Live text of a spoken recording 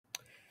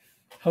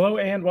Hello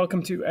and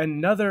welcome to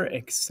another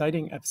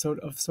exciting episode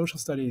of Social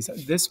Studies.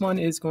 This one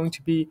is going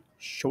to be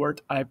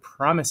short, I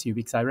promise you,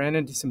 because I ran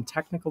into some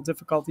technical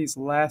difficulties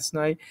last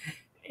night.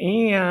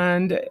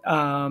 And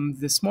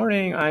this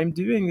morning I'm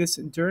doing this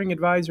during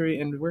advisory,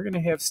 and we're going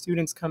to have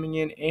students coming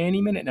in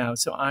any minute now.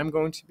 So I'm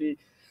going to be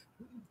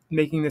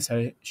making this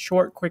a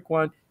short, quick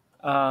one,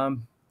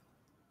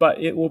 but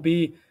it will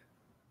be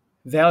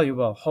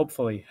valuable,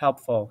 hopefully,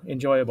 helpful,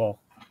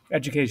 enjoyable,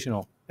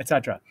 educational,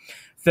 etc.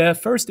 The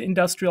first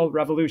industrial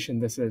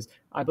revolution,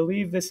 I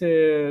believe this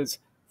is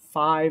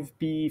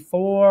 5B.4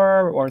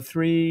 or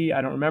 3,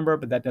 I don't remember,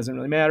 but that doesn't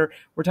really matter.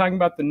 We're talking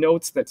about the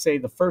notes that say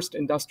the first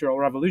industrial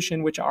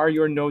revolution, which are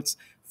your notes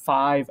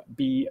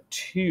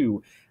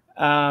 5B.2.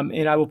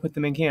 And I will put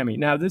them in Cami.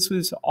 Now, this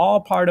was all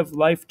part of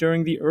life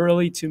during the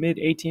early to mid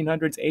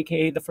 1800s,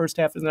 aka the first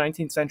half of the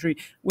 19th century,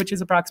 which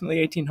is approximately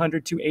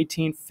 1800 to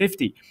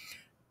 1850.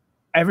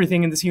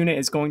 Everything in this unit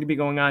is going to be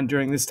going on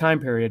during this time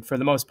period for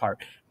the most part.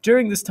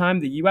 During this time,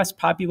 the U.S.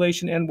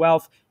 population and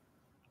wealth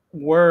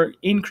were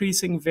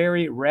increasing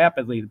very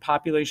rapidly. The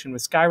population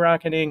was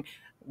skyrocketing.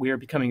 We are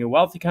becoming a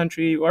wealthy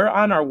country, or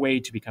on our way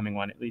to becoming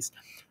one at least.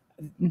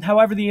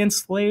 However, the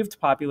enslaved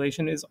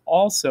population is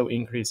also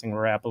increasing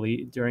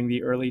rapidly during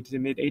the early to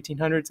mid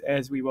 1800s,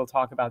 as we will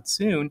talk about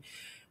soon.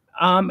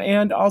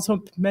 And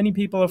also, many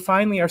people are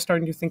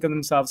starting to think of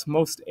themselves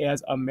most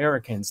as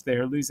Americans.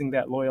 They're losing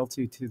that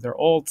loyalty to their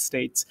old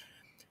states.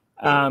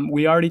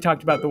 We already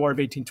talked about the War of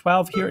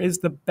 1812. Here is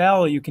the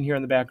bell you can hear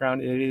in the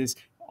background. It is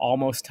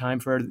almost time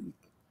for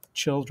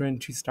children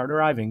to start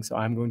arriving, so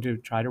I'm going to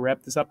try to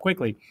wrap this up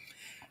quickly.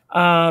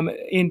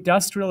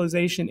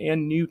 Industrialization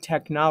and new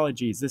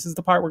technologies. This is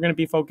the part we're going to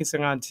be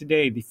focusing on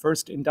today, the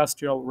first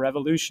industrial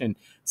revolution.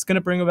 It's going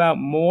to bring about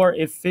more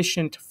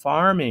efficient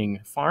farming.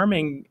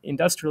 Farming,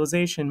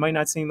 industrialization might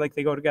not seem like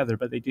they go together,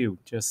 but they do.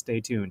 Just stay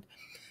tuned.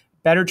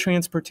 Better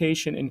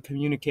transportation and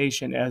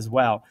communication as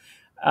well.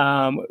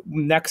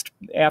 Next,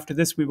 after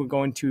this, we will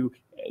go into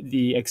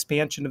the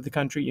expansion of the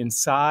country in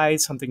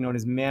size, something known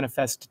as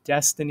manifest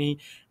destiny,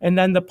 and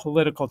then the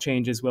political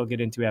changes we'll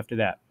get into after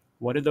that.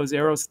 What are those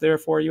arrows there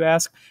for, you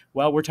ask?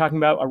 Well, we're talking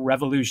about a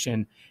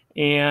revolution.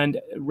 And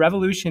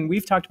revolution,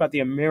 we've talked about the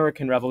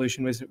American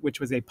Revolution,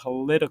 which was a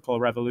political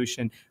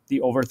revolution,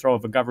 the overthrow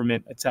of a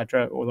government,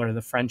 etc., or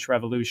the French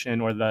Revolution,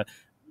 or the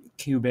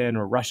Cuban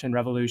or Russian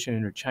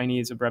Revolution or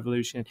Chinese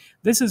Revolution.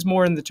 This is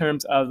more in the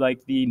terms of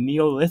like the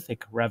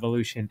Neolithic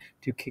Revolution,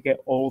 to kick it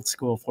old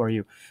school for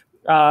you.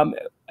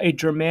 A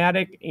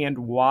dramatic and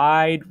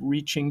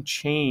wide-reaching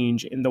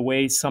change in the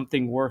way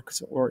something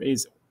works or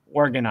is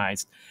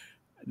organized.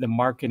 The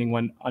marketing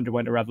one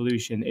underwent a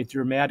revolution, a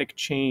dramatic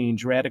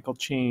change, radical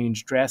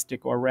change,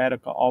 drastic or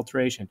radical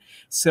alteration.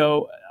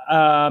 So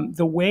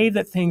the way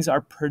that things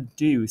are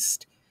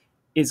produced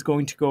is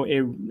going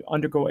to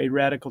undergo a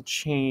radical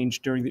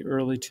change during the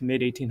early to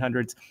mid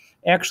 1800s,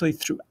 actually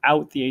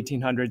throughout the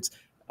 1800s.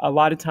 A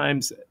lot of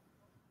times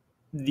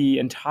the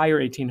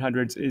entire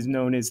 1800s is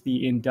known as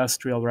the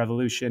Industrial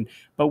Revolution,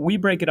 but we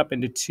break it up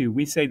into two.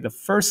 We say the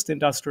first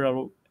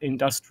industrial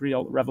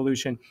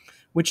revolution,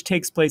 which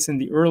takes place in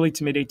the early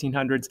to mid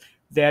 1800s.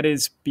 That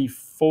is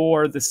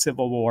before the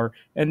Civil War.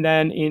 And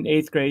then in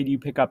 8th grade, you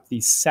pick up the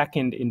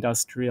second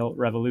industrial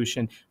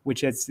revolution,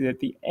 which is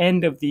at the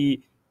end of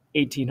the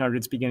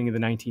 1800s, beginning of the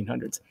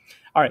 1900s.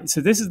 All right, so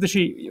this is the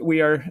sheet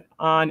we are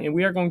on, and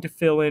we are going to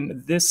fill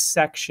in this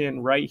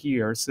section right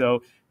here.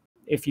 So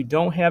if you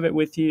don't have it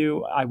with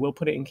you, I will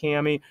put it in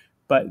Cami,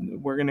 but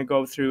we're going to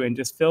go through and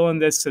just fill in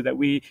this so that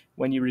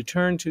when you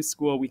return to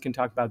school, we can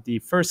talk about the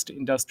first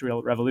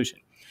industrial revolution.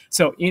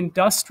 So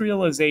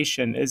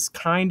industrialization is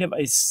kind of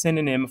a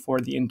synonym for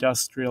the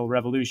Industrial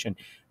Revolution.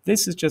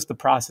 This is just the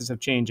process of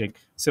changing.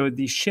 So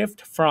the shift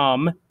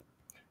from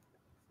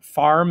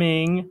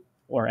farming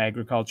or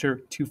agriculture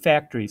to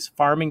factories.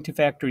 Farming to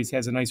factories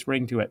has a nice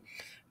ring to it.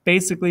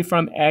 Basically,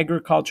 from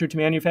agriculture to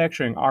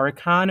manufacturing, our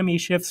economy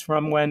shifts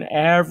from when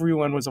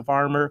everyone was a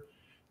farmer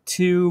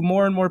to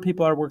more and more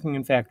people are working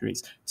in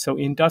factories. So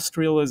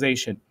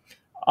industrialization.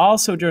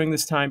 Also during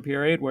this time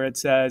period where it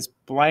says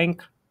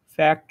blank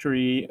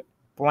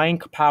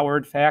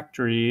powered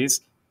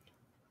factories,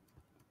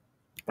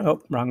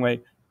 oh, wrong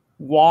way,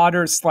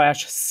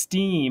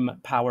 water/steam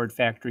powered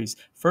factories.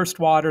 First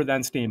water,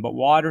 then steam, but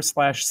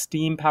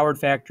water/steam powered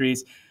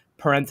factories,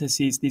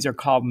 parentheses, these are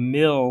called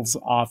mills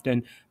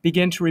often,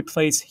 begin to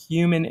replace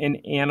human and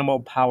animal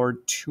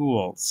powered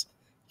tools.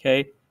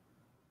 Okay,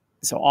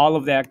 so all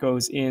of that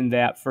goes in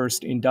that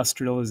first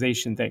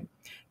industrialization thing.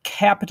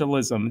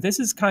 Capitalism, this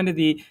is kind of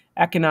the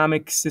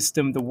economic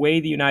system, the way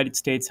the United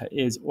States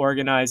is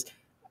organized.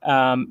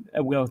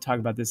 We'll talk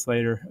about this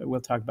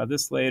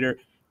later.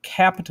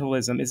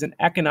 Capitalism is an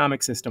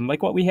economic system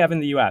like what we have in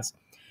the US,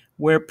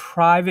 where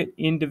private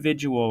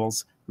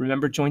individuals,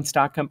 remember joint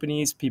stock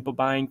companies, people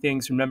buying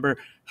things. Remember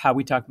how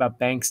we talk about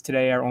banks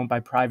today are owned by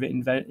private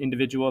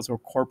individuals or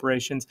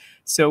corporations.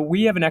 So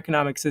we have an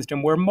economic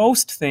system where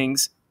most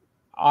things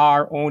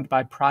are owned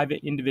by private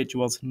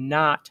individuals,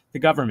 not the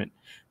government.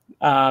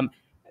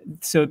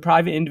 So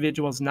private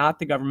individuals, not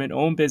the government,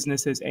 own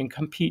businesses and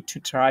compete to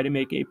try to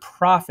make a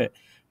profit.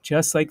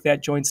 Just like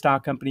that joint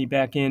stock company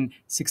back in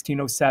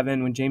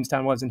 1607 when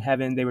Jamestown was in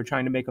heaven, they were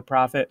trying to make a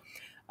profit.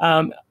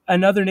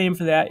 Another name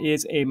for that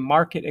is a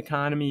market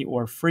economy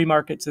or free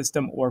market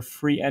system or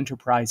free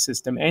enterprise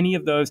system. Any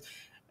of those,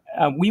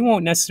 we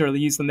won't necessarily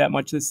use them that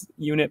much this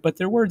unit, but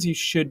they're words you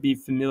should be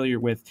familiar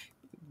with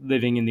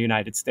living in the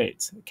United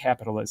States,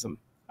 capitalism.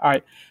 All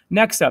right,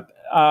 next up,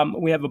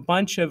 we have a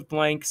bunch of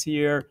blanks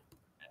here.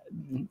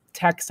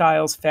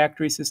 Textiles,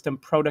 factory system,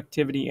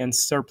 productivity, and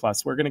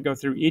surplus. We're going to go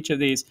through each of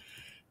these.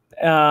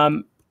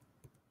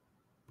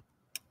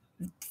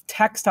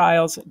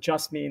 Textiles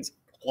just means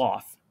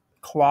cloth.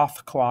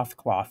 Cloth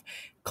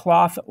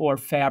or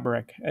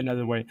fabric,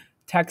 another way.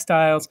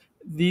 Textiles,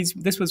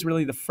 this was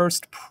really the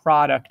first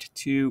product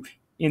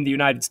in the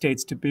United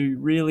States to be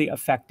really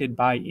affected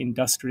by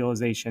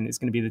industrialization. Is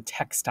going to be the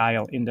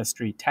textile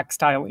industry.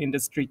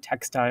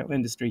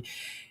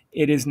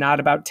 It is not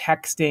about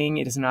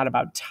texting. It is not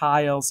about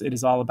tiles. It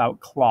is all about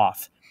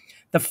cloth.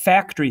 The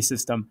factory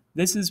system.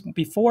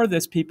 Before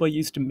this, people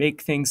used to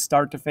make things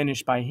start to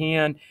finish by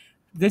hand.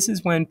 This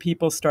is when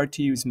people start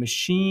to use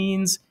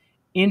machines,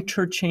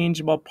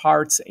 interchangeable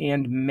parts,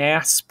 and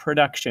mass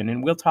production.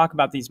 And we'll talk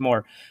about these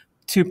more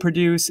to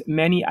produce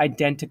many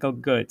identical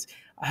goods.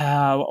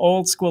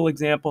 Old school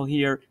example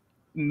here,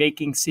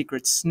 making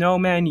secret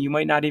snowmen. You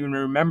might not even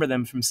remember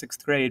them from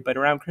 6th grade, but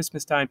around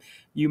Christmas time,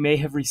 you may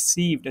have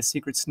received a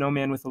secret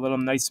snowman with a little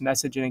nice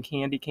message and a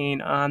candy cane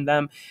on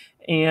them.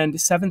 And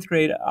 7th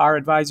grade, our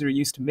advisor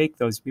used to make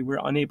those. We were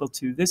unable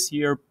to this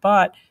year,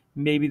 but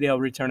maybe they'll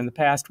return in the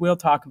past. We'll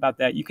talk about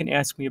that. You can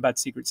ask me about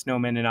secret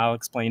snowmen and I'll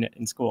explain it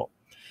in school.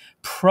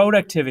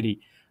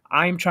 Productivity.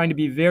 I'm trying to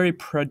be very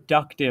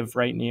productive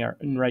right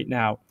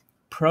now.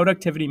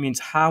 Productivity means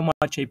how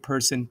much a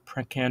person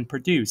can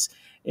produce.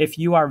 If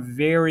you are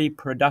very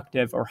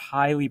productive or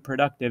highly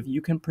productive, you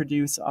can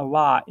produce a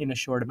lot in a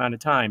short amount of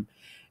time.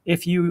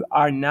 If you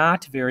are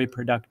not very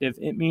productive,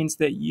 it means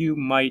that you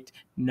might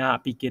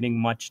not be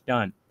getting much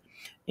done.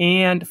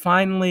 And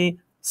finally,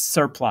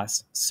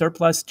 surplus.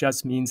 Surplus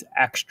just means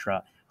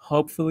extra.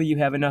 Hopefully you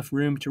have enough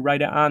room to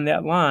write it on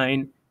that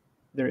line.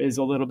 There is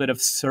a little bit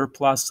of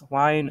surplus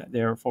line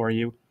there for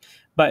you.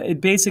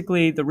 But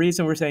basically, the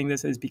reason we're saying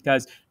this is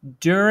because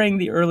during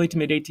the early to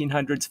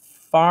mid-1800s,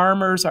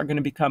 farmers are going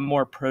to become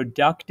more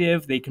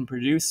productive. They can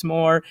produce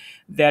more.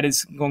 That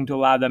is going to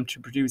allow them to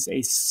produce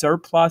a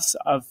surplus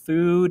of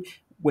food,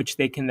 which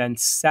they can then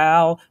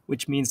sell,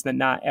 which means that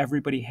not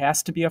everybody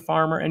has to be a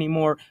farmer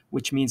anymore,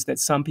 which means that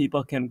some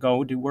people can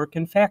go to work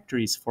in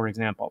factories, for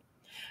example.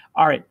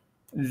 All right.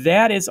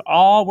 That is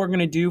all we're going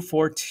to do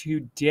for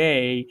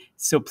today.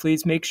 So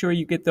please make sure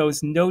you get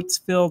those notes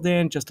filled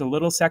in, just a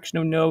little section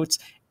of notes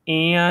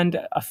and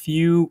a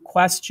few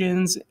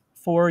questions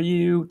for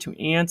you to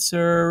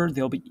answer.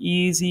 They'll be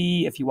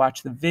easy if you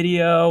watch the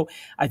video.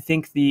 I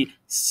think the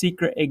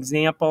secret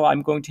example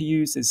I'm going to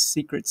use is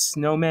secret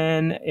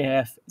snowmen.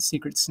 If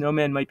secret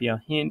snowmen might be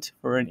a hint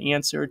for an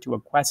answer to a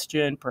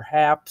question,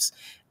 perhaps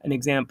an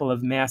example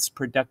of mass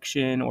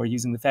production or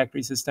using the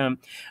factory system.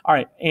 All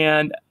right,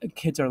 and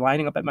kids are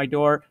lining up at my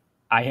door.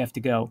 I have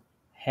to go.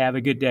 Have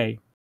a good day.